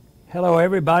Hello,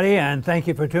 everybody, and thank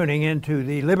you for tuning in to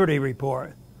the Liberty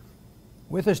Report.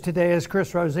 With us today is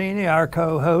Chris Rossini, our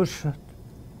co-host.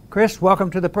 Chris,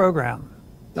 welcome to the program.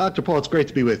 Dr. Paul, it's great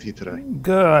to be with you today.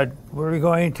 Good. We're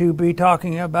going to be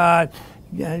talking about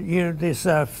this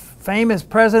famous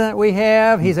president we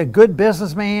have. He's a good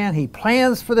businessman. He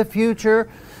plans for the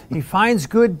future. He finds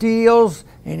good deals,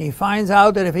 and he finds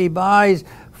out that if he buys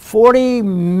 40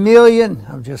 million,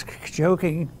 I'm just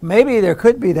joking, maybe there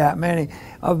could be that many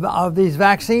of these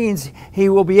vaccines, he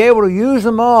will be able to use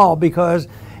them all because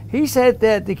he said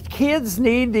that the kids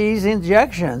need these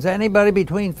injections. Anybody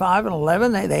between 5 and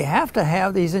 11, they have to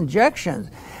have these injections.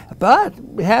 But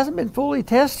it hasn't been fully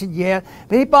tested yet.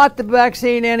 But he bought the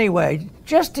vaccine anyway,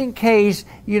 just in case,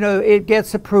 it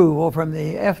gets approval from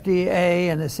the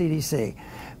FDA and the CDC.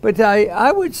 But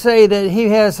I would say that he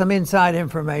has some inside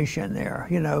information there,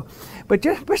 But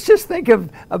just think of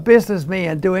a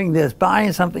businessman doing this,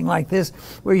 buying something like this,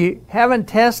 where you haven't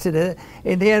tested it,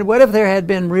 and then what if there had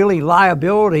been really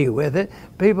liability with it?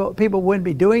 People wouldn't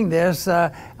be doing this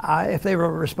if they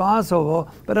were responsible.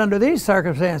 But under these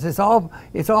circumstances,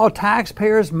 it's all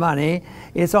taxpayers' money.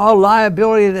 It's all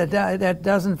liability that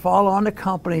doesn't fall on the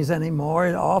companies anymore.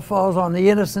 It all falls on the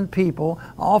innocent people.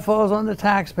 All falls on the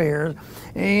taxpayers.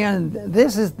 And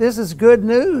this is good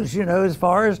news, as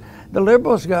far as the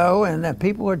liberals go, and that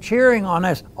people are cheering on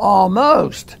us,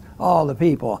 almost all the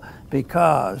people,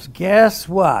 because guess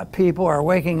what? People are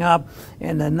waking up,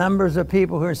 and the numbers of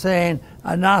people who are saying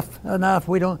enough,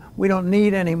 we don't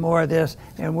need any more of this,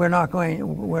 and we're not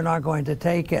going to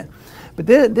take it. But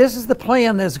this is the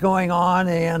plan that's going on,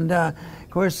 and of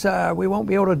course we won't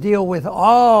be able to deal with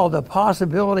all the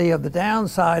possibility of the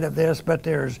downside of this, but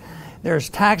there's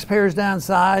taxpayers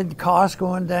downside, costs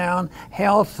going down,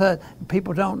 health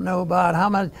people don't know about,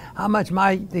 how much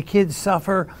might the kids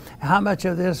suffer, how much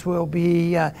of this will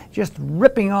be just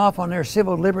ripping off on their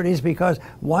civil liberties, because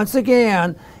once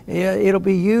again it'll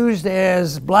be used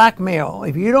as blackmail.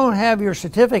 If you don't have your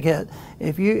certificate,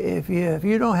 if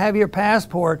you don't have your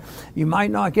passport, you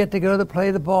might not get to go to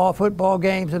play the football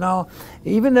games and all.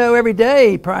 Even though every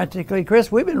day, practically,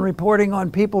 Chris, we've been reporting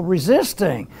on people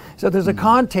resisting. So there's a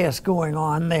contest going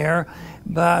on there.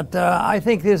 But I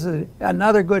think this is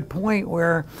another good point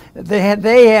where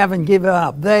they haven't given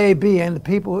up. They being the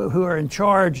people who are in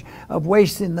charge of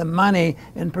wasting the money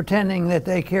and pretending that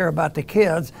they care about the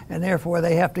kids, and therefore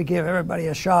they have to give everybody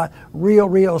a shot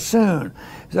real soon.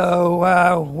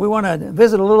 So we want to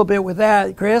visit a little bit with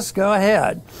that. Chris, go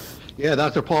ahead. Yeah,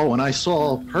 Dr. Paul, when I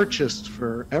saw purchased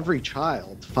for every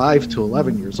child 5 to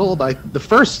 11 years old, the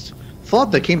first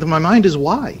thought that came to my mind is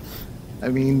why? I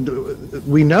mean,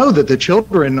 we know that the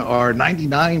children are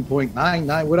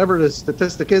 99.99, whatever the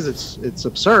statistic is, it's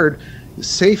absurd,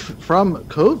 safe from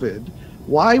COVID.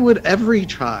 Why would every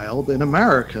child in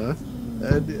America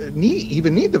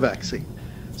even need the vaccine?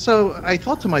 So I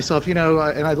thought to myself, and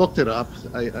I looked it up,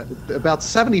 about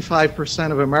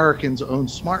 75% of Americans own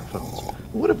smartphones.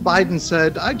 What if Biden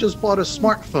said, I just bought a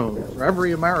smartphone for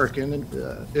every American,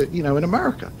 in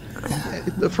America?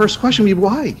 The first question would be,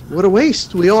 why? What a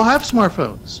waste. We all have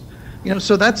smartphones.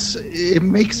 So it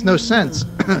makes no sense.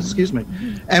 Excuse me.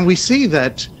 And we see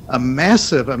that a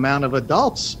massive amount of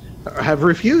adults have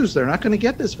refused. They're not going to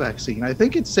get this vaccine. I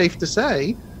think it's safe to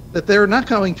say that they're not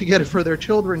going to get it for their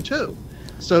children, too.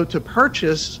 So to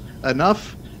purchase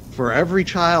enough for every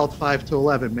child 5 to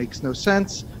 11 makes no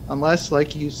sense unless,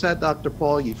 like you said, Dr.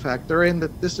 Paul, you factor in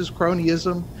that this is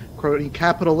cronyism, crony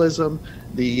capitalism.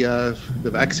 The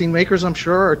vaccine makers, I'm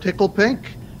sure, are tickled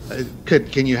pink.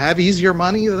 Can you have easier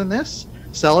money than this?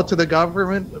 Sell it to the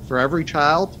government for every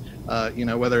child,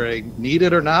 whether they need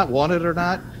it or not, want it or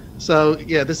not. So,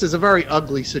 yeah, this is a very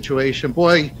ugly situation.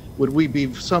 Boy, would we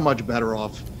be so much better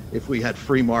off if we had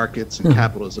free markets and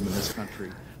capitalism in this country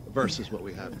versus what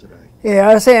we have today. Yeah,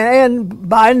 I was saying, and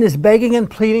Biden is begging and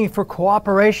pleading for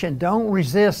cooperation. Don't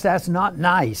resist. That's not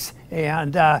nice.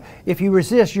 And if you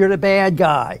resist, you're the bad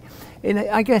guy. And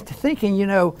I get to thinking,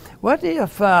 what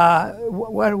if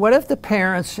the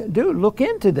parents do look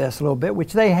into this a little bit,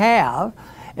 which they have,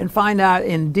 and find out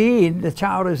indeed the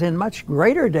child is in much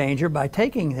greater danger by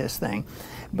taking this thing.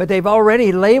 But they've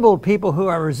already labeled people who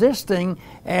are resisting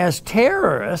as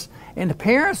terrorists, and the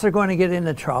parents are going to get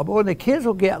into trouble, and the kids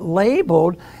will get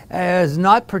labeled as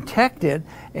not protected,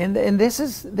 and this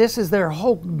is their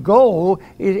whole goal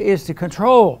is to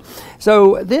control.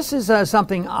 So this is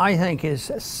something I think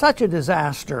is such a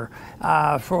disaster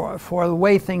for the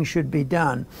way things should be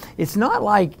done. It's not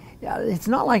like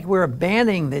we're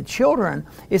abandoning the children.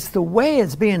 It's the way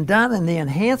it's being done and the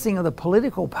enhancing of the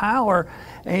political power,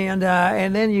 and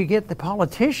then then you get the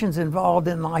politicians involved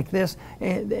in like this,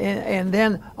 and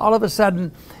then all of a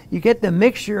sudden you get the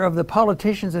mixture of the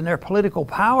politicians and their political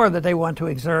power that they want to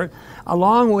exert,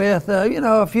 along with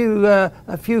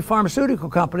a few pharmaceutical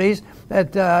companies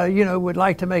that would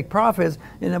like to make profits.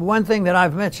 And the one thing that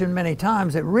I've mentioned many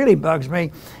times that really bugs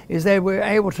me is they were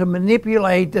able to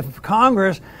manipulate the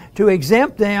Congress to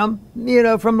exempt them,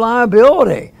 from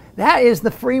liability. That is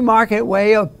the free market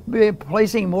way of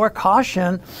placing more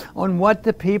caution on what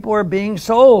the people are being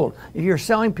sold. If you're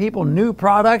selling people new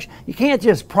products, you can't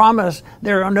just promise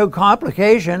there are no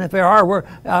complications. If there are,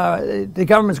 the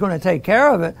government's going to take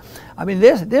care of it. I mean,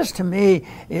 this to me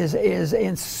is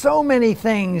in so many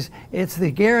things, it's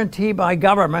the guarantee by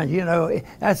government.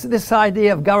 That's this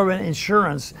idea of government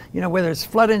insurance. Whether it's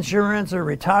flood insurance or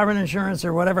retirement insurance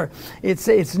or whatever,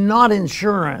 it's not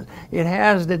insurance. It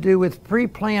has to do with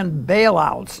pre-planned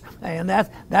bailouts, and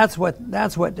that's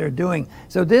what they're doing.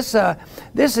 So this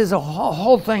is a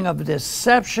whole thing of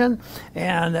deception,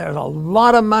 and there's a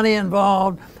lot of money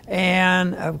involved.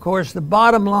 And of course, the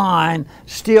bottom line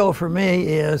still for me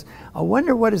is, I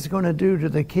wonder what it's going to do to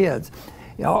the kids.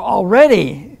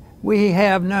 Already we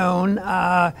have known,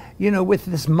 with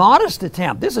this modest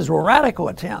attempt, this is a radical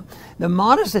attempt, the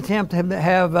modest attempt to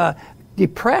have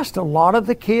depressed a lot of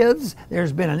the kids.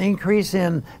 There's been an increase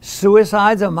in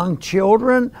suicides among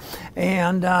children,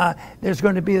 and there's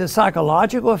going to be the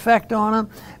psychological effect on them,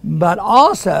 but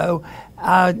also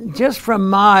just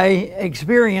from my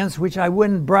experience, which I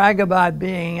wouldn't brag about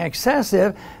being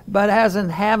excessive, but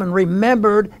haven't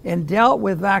remembered and dealt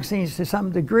with vaccines to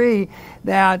some degree,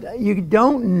 that you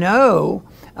don't know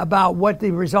about what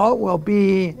the result will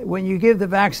be when you give the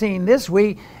vaccine this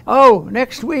week. Oh,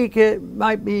 next week it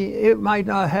might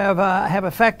not have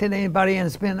affected anybody, and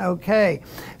it's been okay.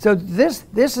 So this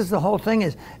is the whole thing,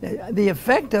 is the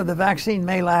effect of the vaccine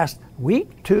may last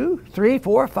week, 2, 3,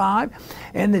 4, 5.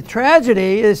 And the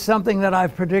tragedy is something that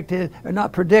I've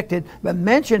but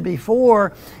mentioned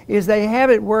before, is they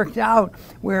have it worked out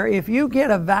where if you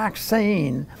get a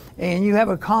vaccine and you have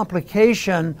a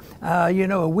complication,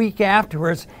 a week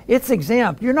afterwards, it's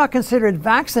exempt. You're not considered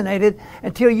vaccinated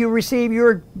until you receive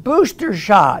your booster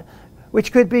shot,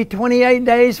 which could be 28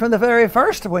 days from the very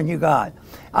first one you got.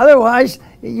 Otherwise,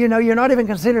 you're not even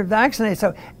considered vaccinated.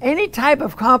 So any type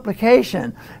of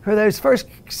complication for those first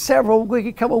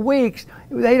couple weeks,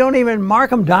 they don't even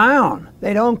mark them down.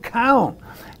 They don't count.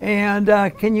 And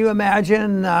can you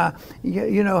imagine,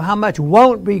 how much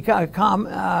won't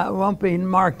be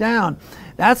marked down?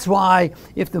 That's why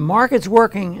if the market's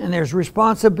working and there's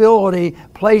responsibility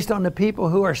placed on the people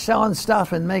who are selling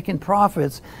stuff and making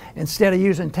profits, instead of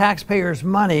using taxpayers'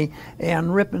 money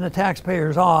and ripping the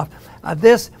taxpayers off,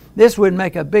 this would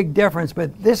make a big difference.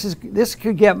 But this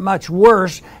could get much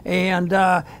worse, and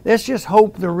let's just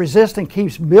hope the resistance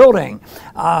keeps building.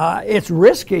 It's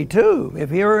risky too.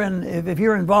 If you're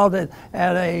involved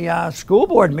at a school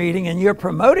board meeting and you're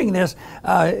promoting this,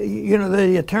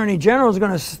 the Attorney General is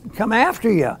going to come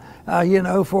after you,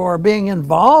 for being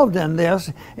involved in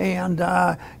this. And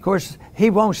of course, he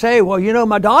won't say, well,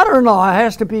 my daughter-in-law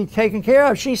has to be taken care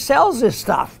of. She sells this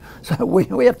stuff. So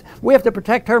we have to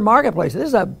protect her marketplace. This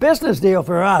is a business deal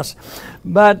for us.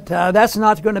 But that's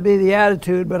not going to be the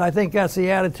attitude, but I think that's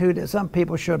the attitude that some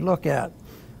people should look at.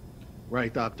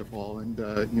 Right, Dr. Paul.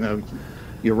 And,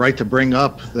 you're right to bring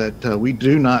up that we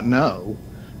do not know,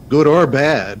 good or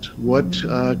bad, what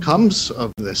comes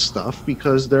of this stuff,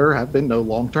 because there have been no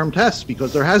long-term tests,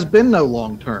 because there has been no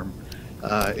long-term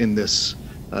in this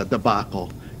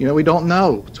debacle. We don't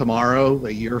know tomorrow,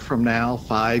 a year from now,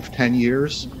 5, 10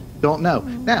 years, don't know.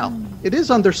 Now, it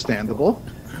is understandable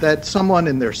that someone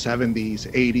in their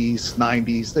 70s, 80s,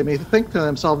 90s, they may think to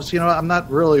themselves, I'm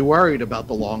not really worried about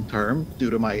the long term due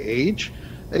to my age.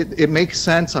 It makes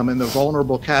sense. I'm in the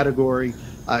vulnerable category.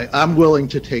 I'm willing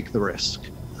to take the risk.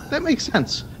 That makes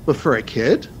sense. But for a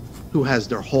kid who has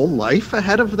their whole life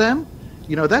ahead of them,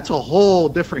 that's a whole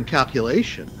different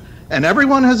calculation. And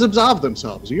everyone has absolved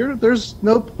themselves. There's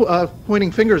no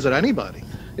pointing fingers at anybody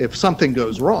if something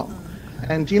goes wrong.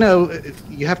 And,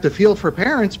 you have to feel for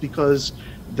parents, because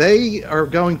they are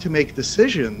going to make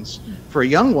decisions for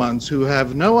young ones who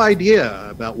have no idea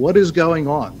about what is going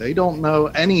on. They don't know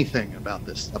anything about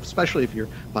this stuff, especially if you're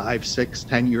 5, 6,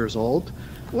 10 years old.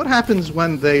 What happens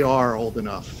when they are old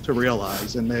enough to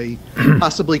realize, and they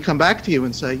possibly come back to you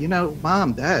and say,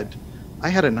 Mom, Dad, I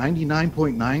had a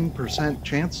 99.9%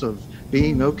 chance of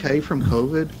being okay from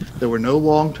COVID. There were no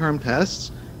long-term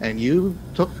tests, and you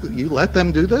let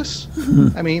them do this?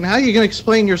 I mean, how are you going to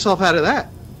explain yourself out of that?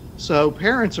 So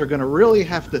parents are going to really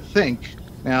have to think.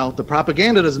 Now, the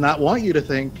propaganda does not want you to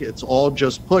think it's all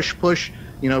just push,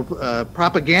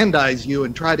 propagandize you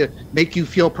and try to make you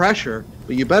feel pressure.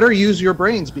 But you better use your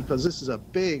brains, because this is a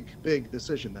big, big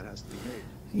decision that has to be made.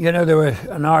 You know, there was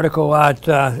an article out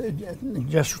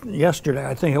just yesterday,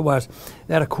 I think it was,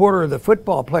 that a quarter of the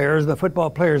football players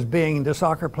being the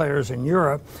soccer players in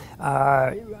Europe,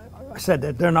 said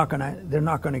that they're not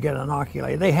going to get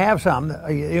inoculated. They have some,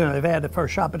 they've had the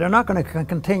first shot, but they're not going to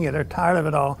continue. They're tired of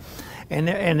it all. And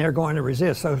they're going to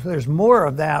resist. So there's more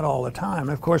of that all the time.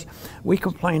 Of course, we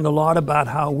complained a lot about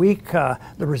how weak the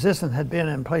resistance had been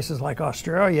in places like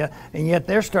Australia, and yet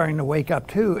they're starting to wake up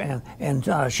too and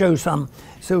show some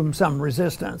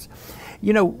resistance.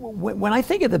 You know, when I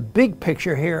think of the big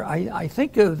picture here, I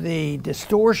think of the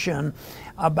distortion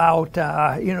about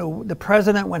the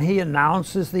president when he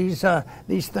announces these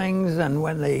things, and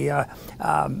when the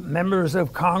members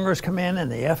of Congress come in,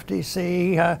 and the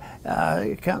FTC,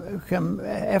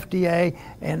 FDA,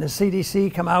 and the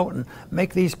CDC come out and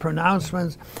make these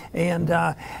pronouncements, and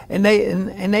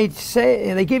they say,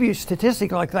 and they give you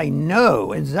statistics like they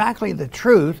know exactly the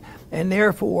truth. And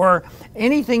therefore,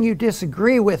 anything you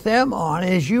disagree with them on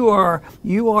is you are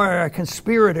a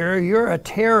conspirator, you're a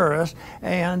terrorist,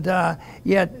 and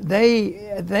yet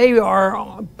they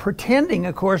are pretending,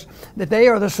 of course, that they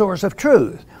are the source of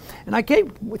truth. And I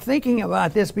keep thinking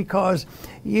about this because,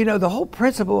 the whole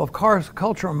principle of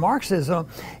cultural Marxism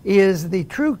is the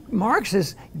true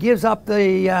Marxist gives up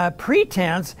the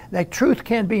pretense that truth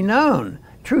can be known.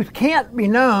 Truth can't be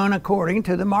known according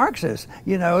to the Marxists.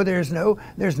 There's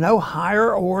no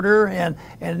higher order,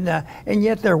 and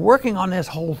yet they're working on this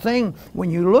whole thing. When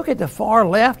you look at the far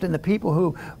left and the people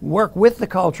who work with the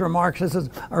cultural Marxists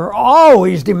are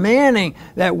always demanding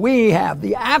that we have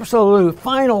the absolute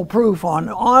final proof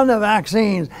on the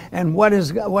vaccines and what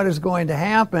is going to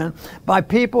happen, by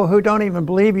people who don't even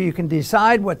believe you can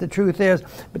decide what the truth is.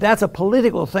 But that's a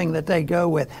political thing that they go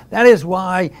with. That is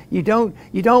why you don't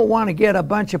want to get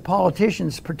a bunch of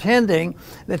politicians pretending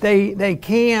that they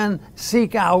can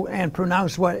seek out and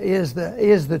pronounce what is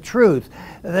the truth.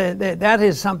 That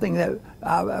is something that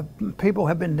people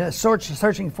have been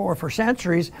searching for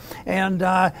centuries, and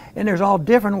there's all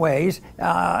different ways.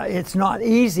 It's not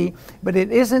easy, but it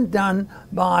isn't done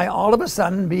by all of a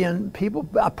sudden being people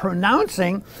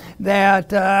pronouncing that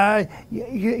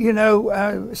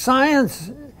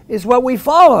science is what we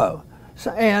follow.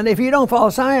 And if you don't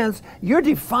follow science, you're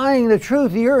defying the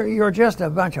truth. You're just a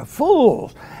bunch of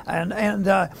fools,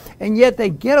 and yet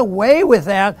they get away with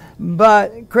that.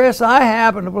 But Chris, I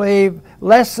happen to believe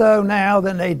less so now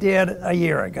than they did a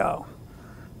year ago.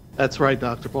 That's right,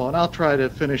 Dr. Paul. And I'll try to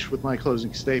finish with my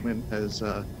closing statement as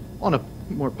on a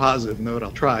more positive note. I'll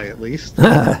try, at least.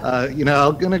 I'm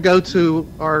going to go to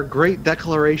our great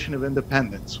Declaration of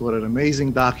Independence. What an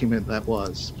amazing document that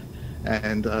was.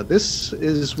 And this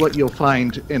is what you'll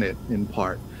find in it, in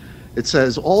part. It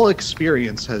says, all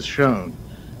experience has shown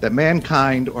that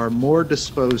mankind are more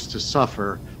disposed to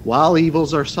suffer while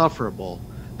evils are sufferable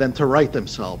than to right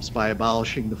themselves by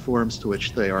abolishing the forms to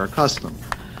which they are accustomed.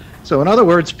 So in other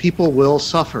words, people will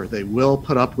suffer. They will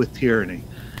put up with tyranny.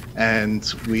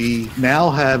 And we now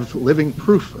have living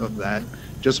proof of that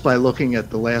just by looking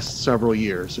at the last several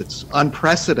years. It's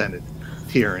unprecedented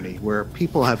tyranny where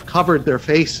people have covered their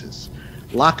faces,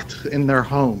 locked in their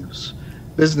homes,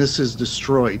 businesses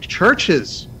destroyed,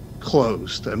 churches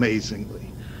closed, amazingly.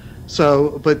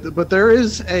 So, but there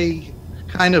is a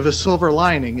kind of a silver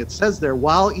lining. It says there,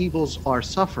 while evils are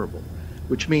sufferable,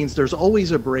 which means there's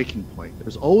always a breaking point.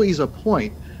 There's always a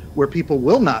point where people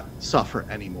will not suffer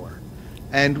anymore.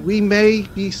 And we may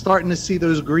be starting to see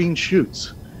those green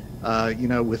shoots,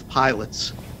 with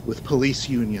pilots, with police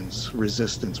unions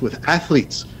resistance, with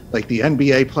athletes like the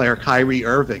NBA player Kyrie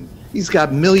Irving. He's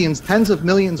got millions, tens of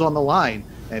millions on the line,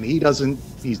 and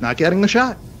he's not getting the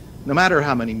shot, no matter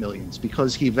how many millions,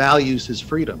 because he values his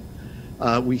freedom.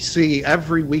 We see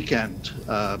every weekend,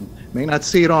 may not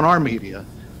see it on our media,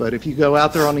 but if you go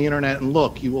out there on the internet and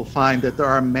look, you will find that there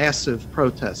are massive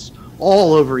protests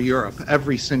all over Europe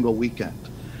every single weekend.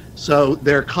 So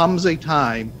there comes a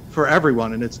time for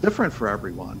everyone, and it's different for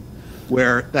everyone,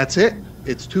 where that's it.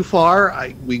 It's too far.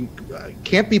 We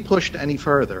can't be pushed any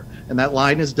further. And that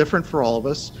line is different for all of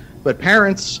us. But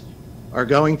parents are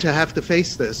going to have to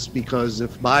face this, because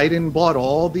if Biden bought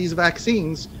all these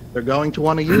vaccines, they're going to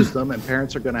want to use them, and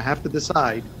parents are going to have to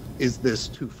decide, is this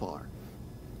too far?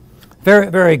 Very,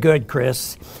 very good,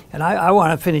 Chris. And I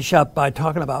want to finish up by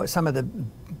talking about some of the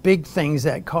big things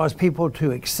that cause people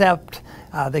to accept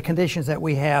the conditions that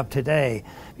we have today.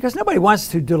 Because nobody wants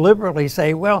to deliberately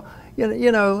say, well,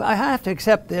 I have to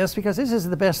accept this because this is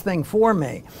the best thing for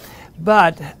me.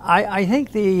 But I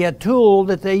think the tool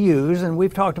that they use, and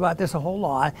we've talked about this a whole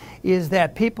lot, is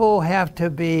that people have to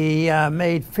be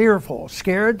made fearful,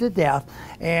 scared to death,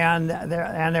 and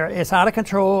it's out of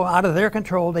control, out of their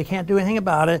control. They can't do anything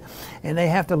about it, and they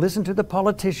have to listen to the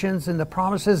politicians and the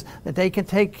promises that they can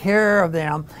take care of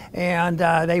them, and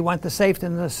they want the safety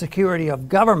and the security of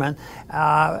government.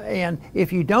 And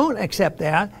if you don't accept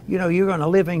that, you're going to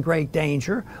live in great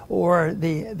danger. Or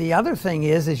the other thing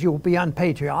is you'll be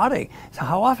unpatriotic. So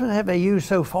how often have they used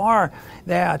so far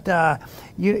that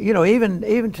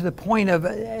even to the point of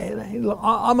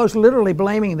almost literally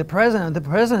blaming the president? The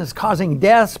president is causing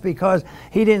deaths because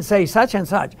he didn't say such and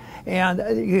such,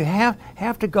 and you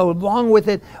have to go along with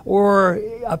it, or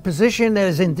a position that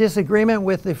is in disagreement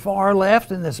with the far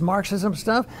left and this Marxism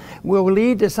stuff will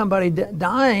lead to somebody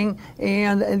dying,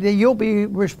 and you'll be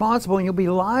responsible and you'll be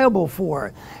liable for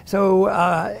it. So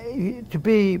to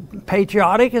be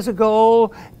patriotic is a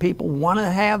goal. People want to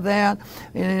have that,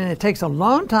 and it takes a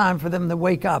long time for them to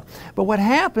wake up. But what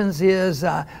happens is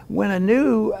when a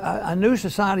new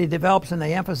society develops and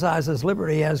they emphasizes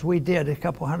liberty, as we did a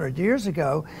couple hundred years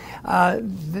ago,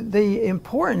 the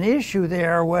important issue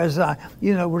there was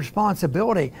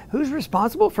responsibility. Who's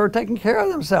responsible for taking care of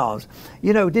themselves?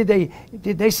 Did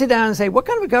they sit down and say, what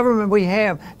kind of a government we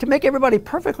have to make everybody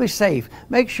perfectly safe,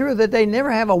 make sure that they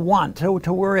never have a want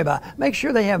to worry about, make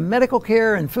sure they have medical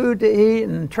care and food to eat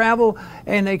and travel,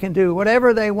 and they can do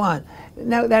whatever they want?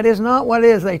 No, that is not what it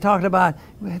is. They talked about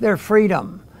their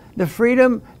freedom. The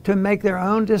freedom to make their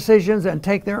own decisions and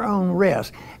take their own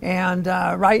risk. And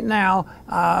right now,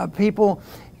 people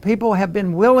have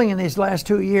been willing in these last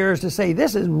 2 years to say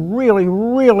this is really,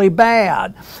 really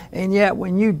bad. And yet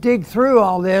when you dig through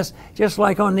all this, just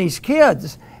like on these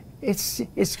kids,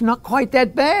 it's not quite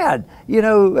that bad.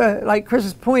 Like Chris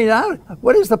has pointed out,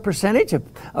 what is the percentage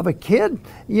of a kid,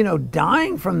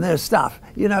 dying from this stuff?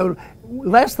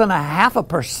 Less than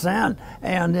 0.5%,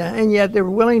 and yet they're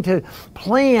willing to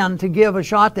plan to give a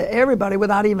shot to everybody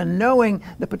without even knowing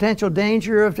the potential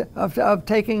danger of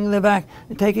taking the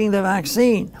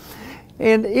vaccine.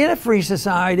 And in a free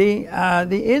society,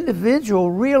 the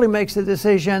individual really makes the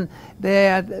decision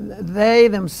that they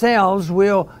themselves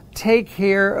will take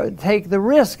the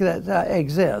risk that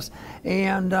exists,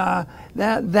 and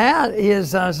that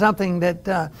is something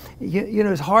that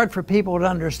is hard for people to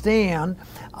understand,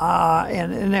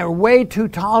 and they're way too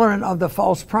tolerant of the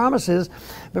false promises.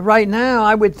 But right now,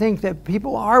 I would think that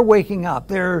people are waking up.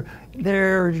 They're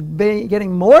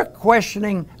getting more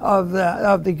questioning of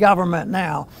the government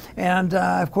now, and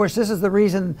of course, this is the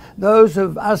reason those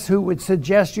of us who would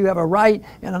suggest you have a right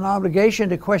and an obligation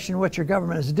to question what your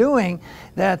government is doing,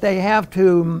 that they have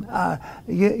to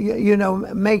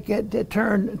make it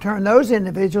turn those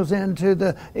individuals into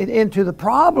the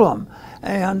problem.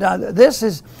 And this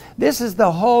is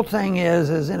the whole thing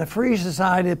is in a free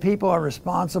society, people are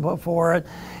responsible for it.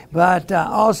 But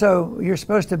also, you're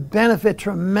supposed to benefit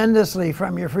tremendously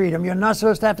from your freedom. You're not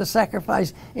supposed to have to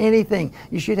sacrifice anything.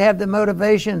 You should have the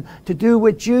motivation to do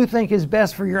what you think is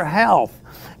best for your health,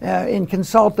 and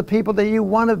consult the people that you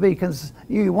want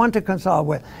to consult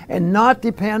with, and not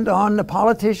depend on the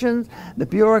politicians, the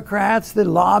bureaucrats, the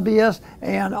lobbyists,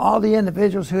 and all the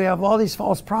individuals who have all these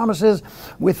false promises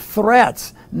with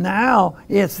threats. Now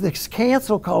it's this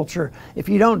cancel culture. If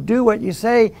you don't do what you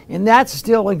say, and that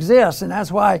still exists, and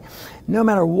that's why no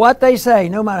matter what they say,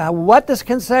 no matter what this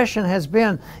concession has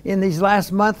been in these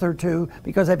last month or two,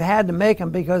 because they've had to make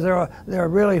them because they're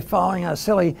really following a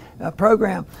silly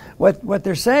program. What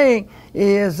they're saying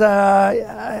is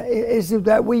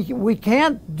that we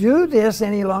can't do this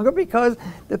any longer because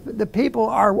the people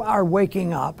are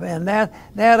waking up, and that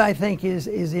I think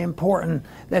is important,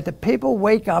 that the people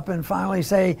wake up and finally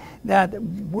say that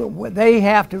they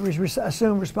have to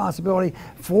assume responsibility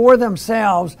for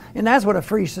themselves, and that's what a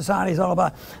free society is all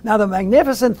about. Now, the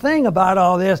magnificent thing about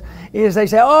all this is they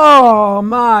say, oh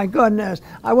my goodness,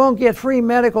 I won't get free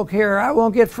medical care, I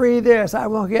won't get free this, I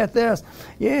won't get this.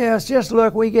 Yes, just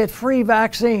look, we get free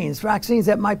vaccines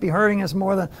that might be hurting us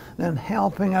more than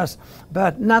helping us,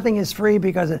 but nothing is free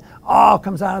because it all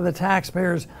comes out of the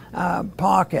taxpayer's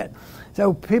pocket.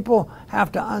 So people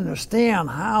have to understand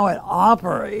how it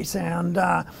operates, and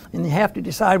you have to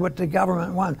decide what the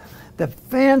government wants. The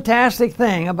fantastic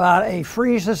thing about a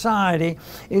free society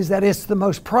is that it's the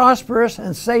most prosperous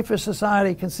and safest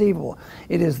society conceivable.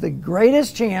 It is the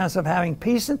greatest chance of having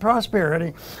peace and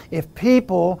prosperity if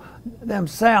people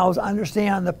themselves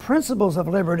understand the principles of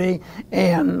liberty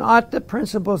and not the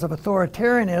principles of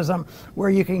authoritarianism,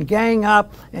 where you can gang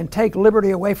up and take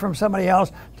liberty away from somebody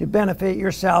else to benefit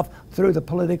yourself through the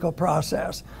political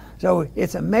process. So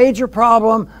it's a major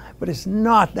problem, but it's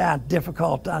not that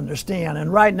difficult to understand.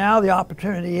 And right now the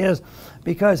opportunity is,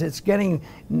 because it's getting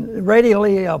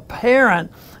readily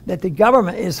apparent that the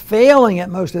government is failing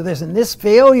at most of this, and this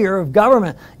failure of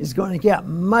government is going to get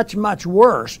much, much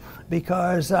worse,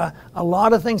 because a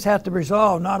lot of things have to be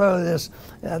resolved, not only this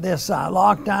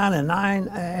lockdown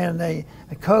and the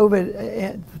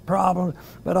COVID problems,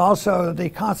 but also the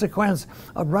consequence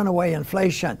of runaway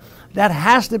inflation. That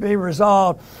has to be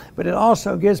resolved, but it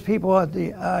also gives people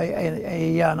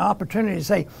an opportunity to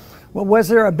say, well, was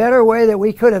there a better way that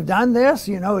we could have done this?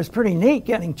 You know, it's pretty neat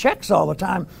getting checks all the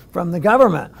time from the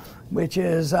government, which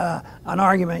is an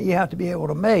argument you have to be able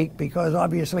to make, because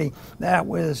obviously that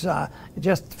was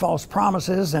just false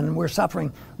promises, and we're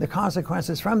suffering the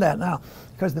consequences from that now.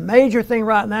 Because the major thing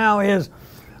right now is,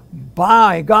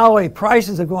 by golly,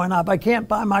 prices are going up. I can't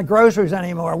buy my groceries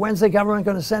anymore. When's the government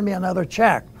going to send me another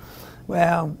check?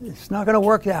 Well, it's not going to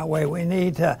work that way. We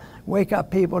need to wake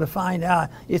up people to find out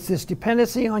it's this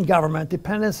dependency on government,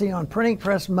 dependency on printing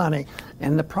press money,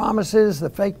 and the promises, the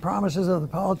fake promises of the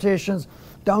politicians.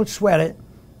 Don't sweat it.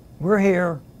 We're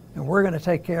here, and we're going to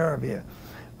take care of you.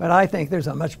 But I think there's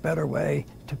a much better way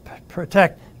to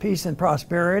protect peace and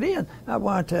prosperity, and I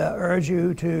want to urge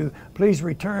you to please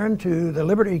return to the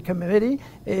Liberty Committee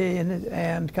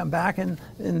and come back and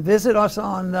visit us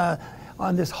on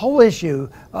this whole issue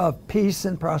of peace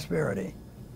and prosperity.